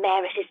happening in the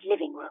mayoress's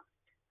living room.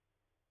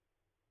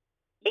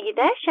 Are you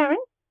there, Sharon?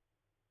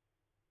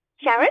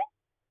 Sharon?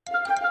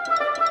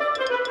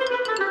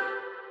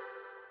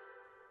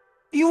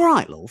 Are you all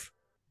right, love?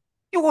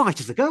 You're white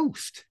as a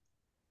ghost.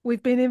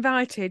 We've been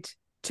invited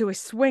to a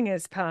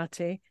swingers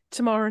party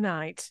tomorrow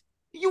night.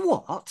 You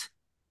what?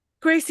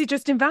 Gracie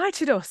just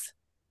invited us.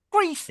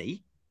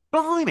 Gracie?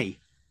 Blimey.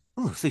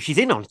 Oh, so she's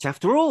in on it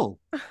after all.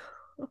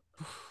 Oh,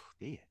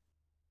 dear.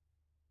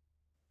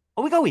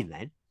 Are we going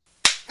then?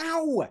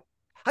 Ow!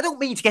 I don't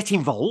mean to get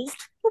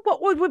involved. Well,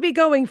 what would we be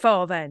going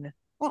for then?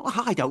 Well,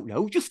 I don't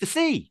know, just to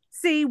see.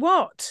 See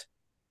what?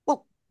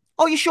 Well,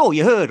 are you sure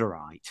you heard all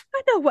right?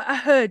 I know what I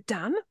heard,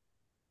 Dan.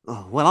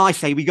 Oh, well, I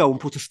say we go and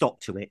put a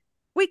stop to it.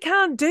 We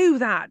can't do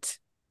that.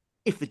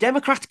 If the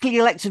democratically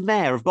elected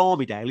mayor of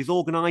Barmydale is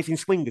organising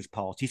swingers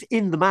parties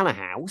in the manor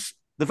house,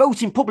 the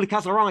voting public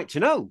has a right to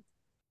know.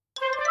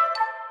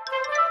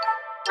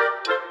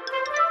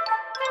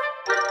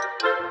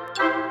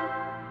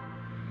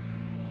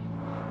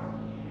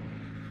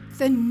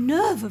 The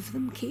nerve of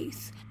them,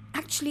 Keith,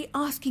 actually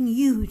asking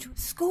you to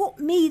escort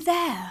me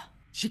there.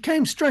 She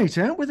came straight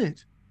out with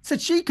it. Said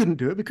she couldn't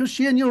do it because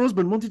she and your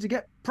husband wanted to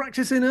get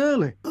practice in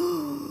early.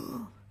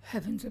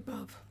 Heavens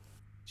above.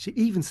 She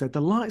even said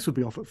the lights would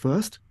be off at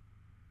first.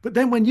 But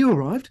then when you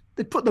arrived,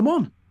 they'd put them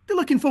on. They're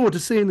looking forward to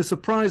seeing the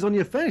surprise on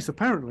your face,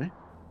 apparently.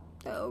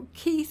 Oh,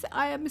 Keith,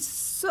 I am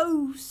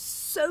so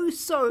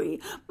sorry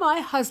my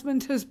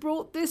husband has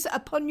brought this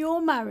upon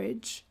your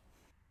marriage.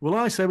 Well,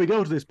 I say we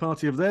go to this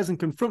party of theirs and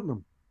confront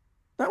them.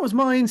 That was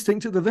my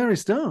instinct at the very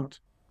start.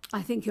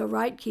 I think you're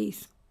right,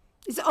 Keith.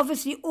 It's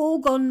obviously all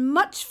gone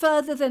much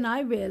further than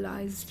I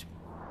realised.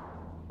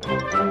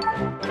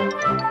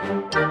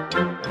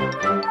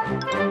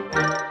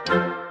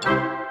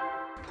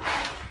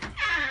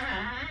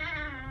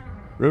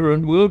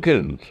 Reverend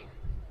Wilkins.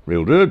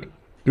 Mildred,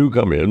 do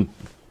come in.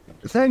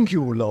 Thank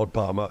you, Lord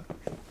Palmer.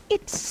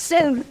 It's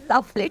so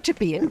lovely to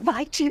be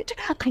invited.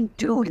 I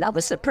do love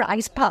a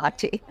surprise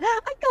party.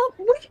 I can't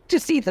wait to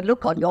see the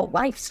look on your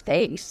wife's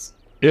face.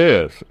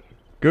 Yes,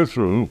 go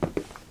through.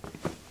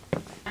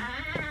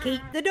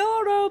 Keep the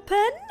door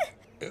open.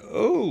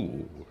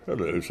 Oh,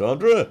 hello,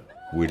 Sandra.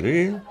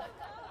 Willie?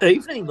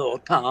 Evening,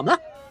 Lord Palmer.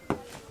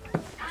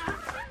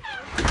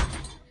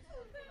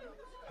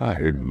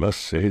 I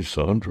must say,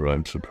 Sandra,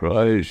 I'm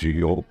surprised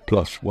your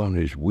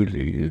 +1 is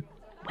Willie.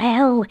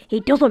 Well,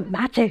 it doesn't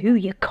matter who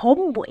you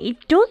come with,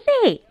 does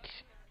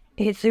it?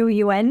 It's who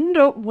you end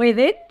up with,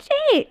 isn't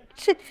it?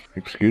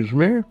 Excuse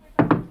me?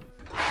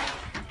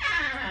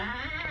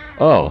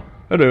 Oh,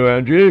 hello,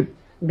 Angie.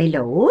 My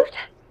lord?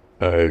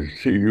 I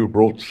see you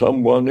brought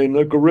someone in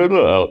a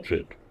gorilla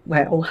outfit.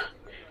 Well,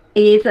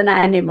 he's an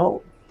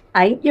animal,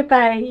 ain't you,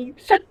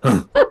 babes?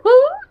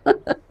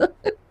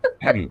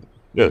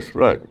 Yes,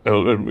 right. Now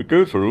let me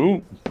go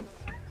through.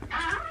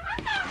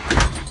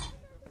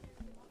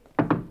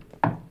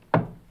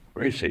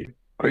 Gracie,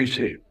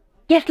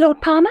 Yes,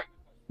 Lord Palmer?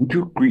 would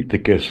you greet the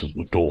guests at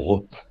the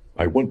door?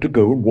 I want to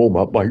go and warm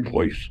up my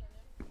voice.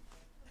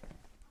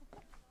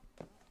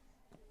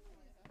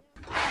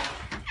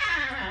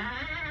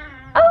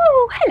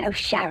 Oh, hello,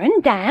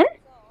 Sharon, Dan.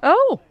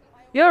 Oh,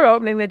 you're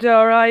opening the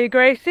door, are you,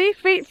 Gracie?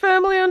 Feet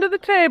firmly under the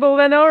table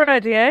then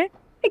already, eh?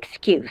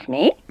 Excuse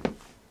me.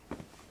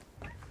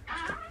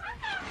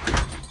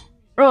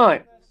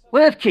 Right,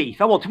 where's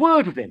Keith? I want a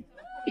word with him.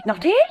 He's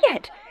not here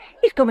yet.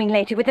 He's coming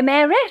later with the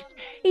mayoress.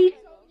 He's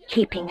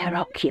keeping her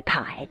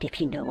occupied,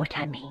 if you know what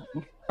I mean.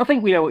 I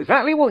think we know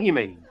exactly what you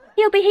mean.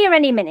 He'll be here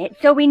any minute,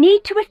 so we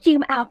need to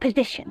assume our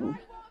positions.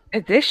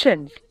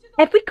 Positions?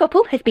 Every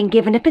couple has been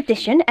given a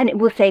position, and it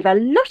will save a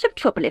lot of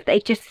trouble if they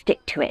just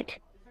stick to it.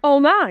 All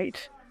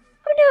night?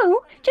 Oh,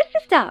 no, just to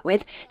start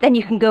with. Then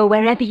you can go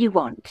wherever you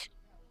want.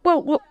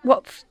 Well,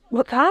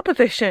 what's our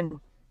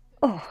position?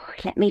 Oh,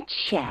 let me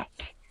check.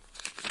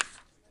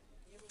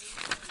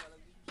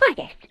 Why,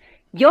 yes,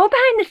 you're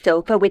behind the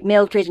sofa with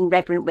Mildred and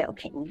Reverend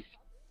Wilkins.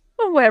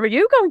 Well, where are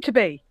you going to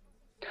be?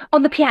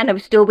 On the piano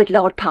stool with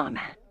Lord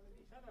Palmer.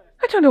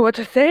 I don't know what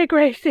to say,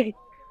 Gracie.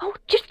 Oh,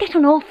 just get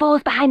on all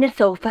fours behind the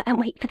sofa and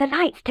wait for the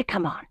lights to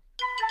come on.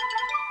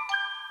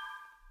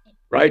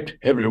 Right,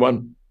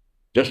 everyone.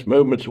 Just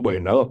moments away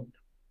now.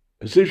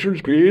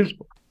 Positions, please.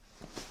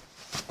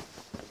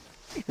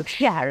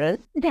 Sharon,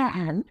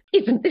 Dan,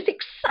 isn't this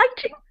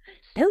exciting?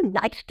 So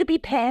nice to be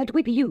paired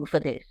with you for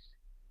this.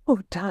 Oh,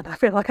 Dan, I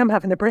feel like I'm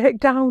having a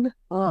breakdown.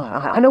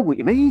 I know what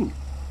you mean.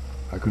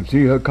 I can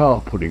see her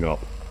car pulling up.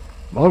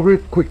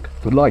 Margaret, quick,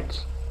 the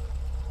lights.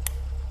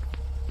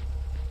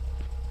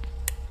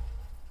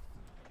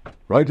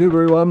 Right,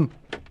 everyone.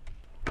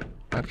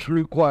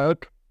 Absolute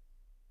quiet.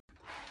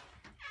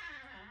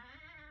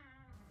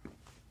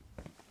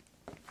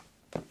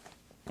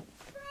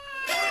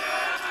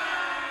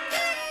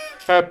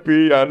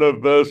 Happy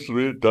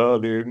anniversary,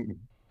 darling.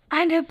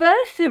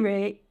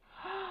 Anniversary?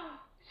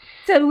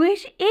 So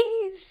it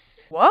is.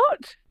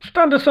 What?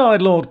 Stand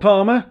aside, Lord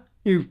Palmer,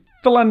 you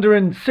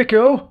philandering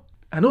sicko,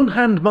 and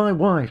unhand my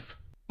wife.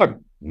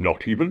 I'm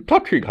not even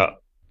touching her.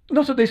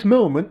 Not at this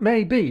moment,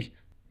 maybe.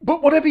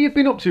 But whatever you've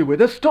been up to with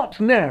her stops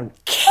now.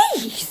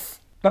 Keith!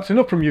 That's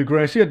enough from you,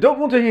 Gracie. I don't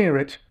want to hear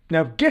it.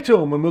 Now get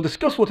home and we'll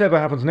discuss whatever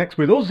happens next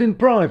with us in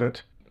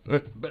private.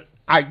 But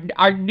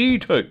I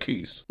need her,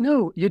 Keith.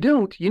 No, you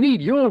don't. You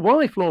need your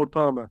wife, Lord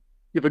Palmer.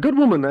 You've a good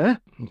woman there.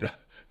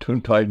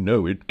 Don't I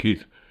know it,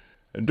 Keith?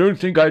 And don't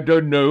think I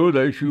don't know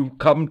that you've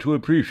come to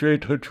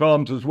appreciate her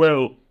charms as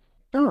well.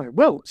 Oh,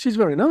 well, she's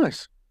very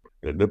nice.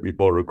 Then let me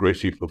borrow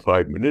Gracie for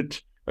 5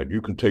 minutes, and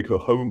you can take her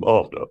home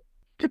after.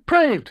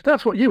 Depraved,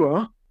 that's what you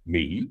are.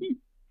 Me?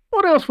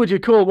 What else would you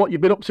call what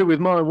you've been up to with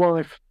my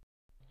wife?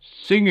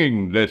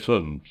 Singing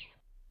lessons.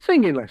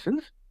 Singing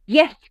lessons?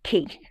 Yes,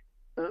 Keith.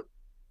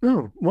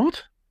 Oh,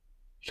 what?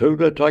 So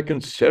that I can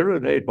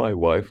serenade my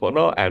wife on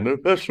our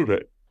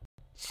anniversary.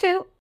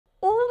 So,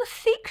 all the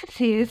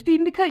secrecy has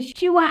been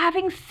because you were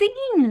having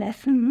singing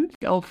lessons.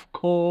 Of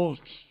course.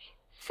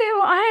 So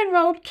I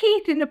enrolled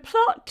Keith in a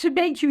plot to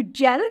make you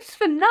jealous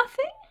for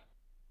nothing?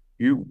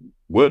 You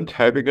weren't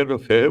having an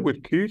affair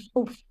with Keith?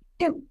 Oh,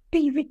 don't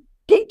be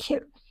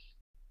ridiculous.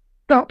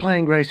 Start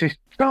playing, Gracie.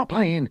 Start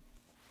playing.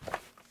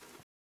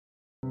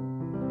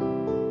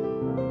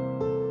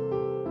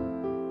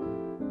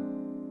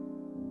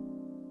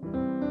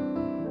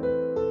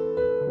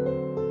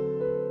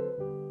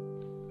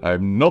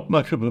 I'm not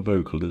much of a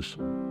vocalist,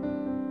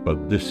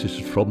 but this is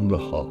from the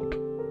heart.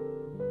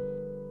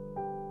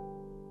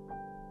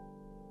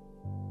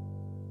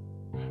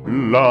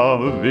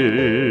 Love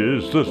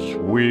is the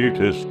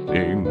sweetest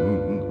thing.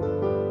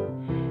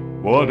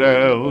 What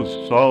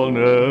else on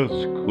earth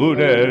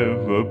could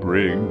ever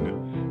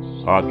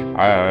bring such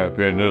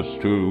happiness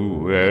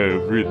to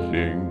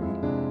everything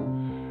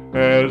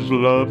as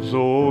love's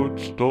old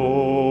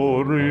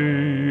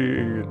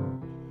story?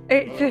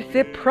 It's a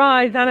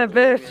surprise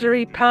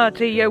anniversary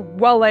party, you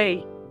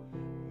wally.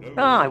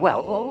 Ah,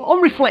 well,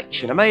 on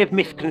reflection, I may have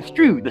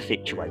misconstrued the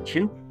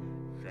situation.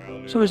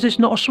 So is this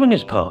not a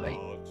swingers' party?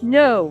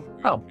 No.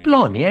 Oh,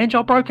 blimey, Ange,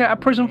 I broke out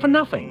of prison for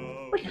nothing.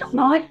 Well, it's not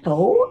my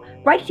fault.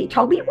 Gracie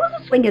told me it was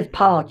a swingers'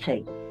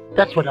 party.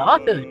 That's what I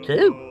heard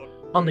too,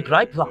 on the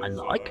grapevine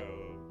like.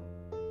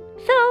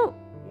 So,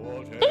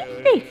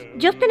 is this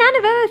just an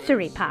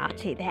anniversary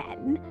party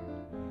then?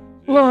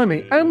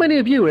 Blimey, how many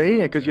of you are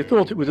here because you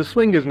thought it was a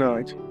swingers'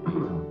 night?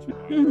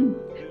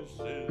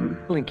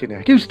 Blinking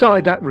heck, who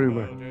started that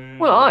rumour?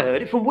 Well, I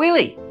heard it from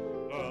Willie.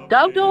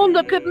 Don't all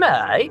look at me.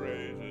 I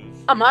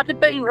might have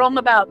been wrong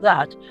about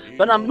that,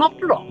 but I'm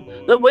not wrong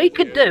that we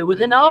could do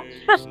with an arts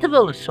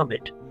festival or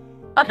something.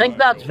 I think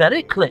that's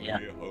very clear.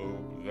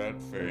 Hope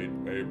that fate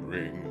may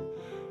bring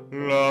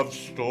love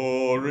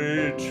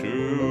story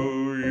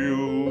to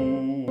you.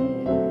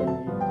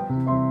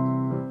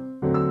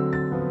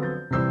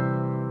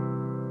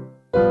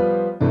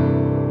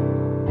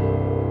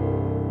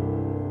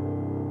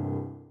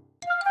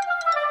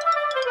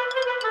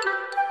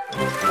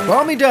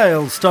 Barmy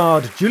Dale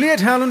starred Juliet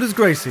Howland as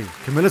Gracie,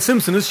 Camilla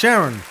Simpson as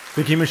Sharon,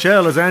 Vicky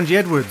Michelle as Angie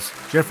Edwards,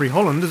 Jeffrey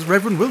Holland as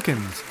Reverend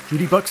Wilkins,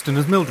 Judy Buxton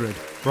as Mildred,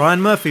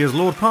 Brian Murphy as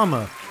Lord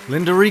Palmer,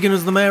 Linda Regan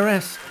as the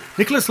Mayoress,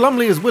 Nicholas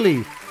Lumley as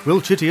Willie,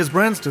 Will Chitty as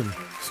Branston,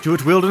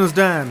 Stuart Wilden as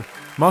Dan,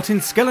 Martin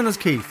Skellen as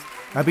Keith,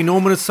 Abby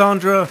Norman as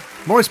Sandra,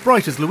 Maurice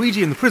Bright as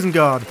Luigi in the Prison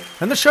Guard,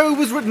 and the show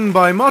was written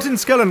by Martin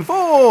Skellen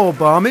for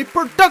Barmy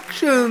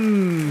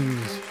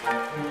Productions.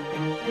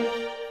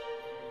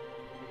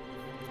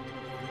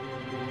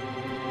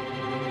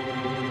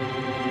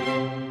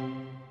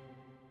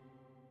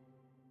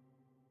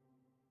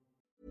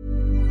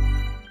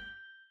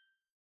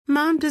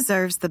 Mom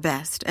deserves the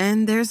best,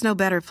 and there's no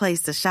better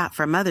place to shop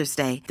for Mother's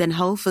Day than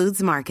Whole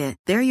Foods Market.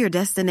 They're your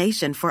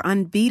destination for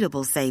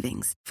unbeatable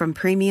savings, from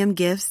premium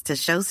gifts to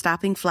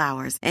show-stopping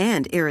flowers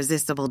and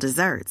irresistible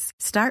desserts.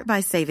 Start by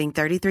saving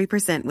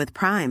 33% with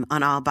Prime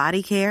on all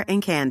body care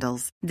and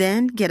candles.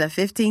 Then get a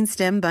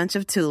 15-stem bunch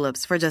of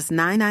tulips for just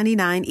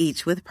 $9.99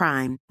 each with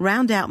Prime.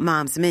 Round out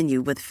Mom's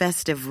menu with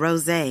festive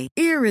rosé,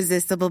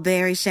 irresistible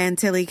berry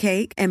chantilly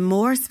cake, and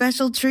more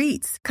special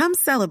treats. Come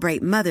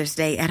celebrate Mother's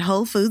Day at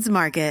Whole Foods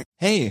Market.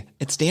 Hey,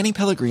 it's Danny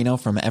Pellegrino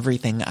from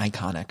Everything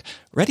Iconic.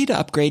 Ready to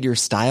upgrade your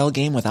style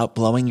game without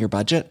blowing your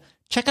budget?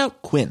 Check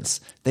out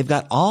Quince. They've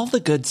got all the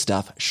good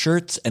stuff,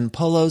 shirts and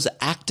polos,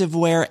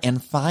 activewear,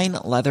 and fine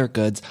leather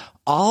goods,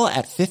 all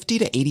at 50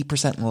 to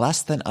 80%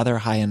 less than other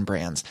high-end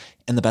brands.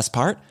 And the best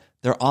part?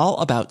 They're all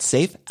about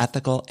safe,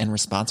 ethical, and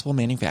responsible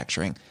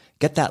manufacturing.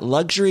 Get that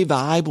luxury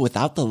vibe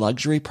without the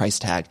luxury price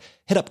tag.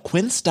 Hit up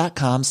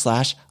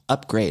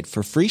quince.com/upgrade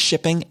for free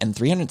shipping and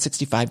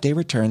 365-day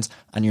returns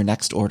on your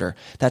next order.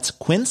 That's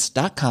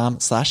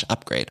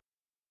quince.com/upgrade.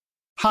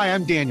 Hi,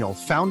 I'm Daniel,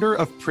 founder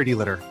of Pretty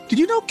Litter. Did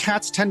you know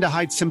cats tend to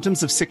hide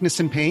symptoms of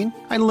sickness and pain?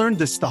 I learned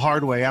this the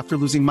hard way after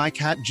losing my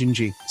cat,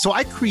 Gingy. So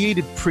I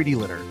created Pretty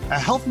Litter, a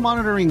health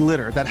monitoring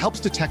litter that helps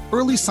detect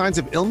early signs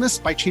of illness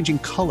by changing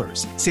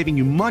colors, saving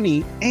you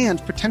money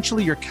and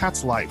potentially your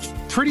cat's life.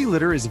 Pretty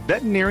Litter is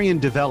veterinarian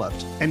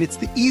developed, and it's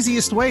the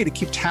easiest way to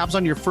keep tabs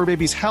on your fur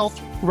baby's health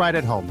right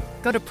at home.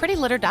 Go to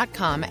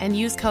prettylitter.com and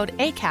use code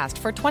ACAST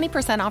for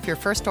 20% off your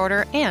first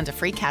order and a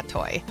free cat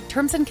toy.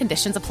 Terms and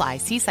conditions apply.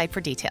 See site for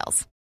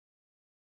details.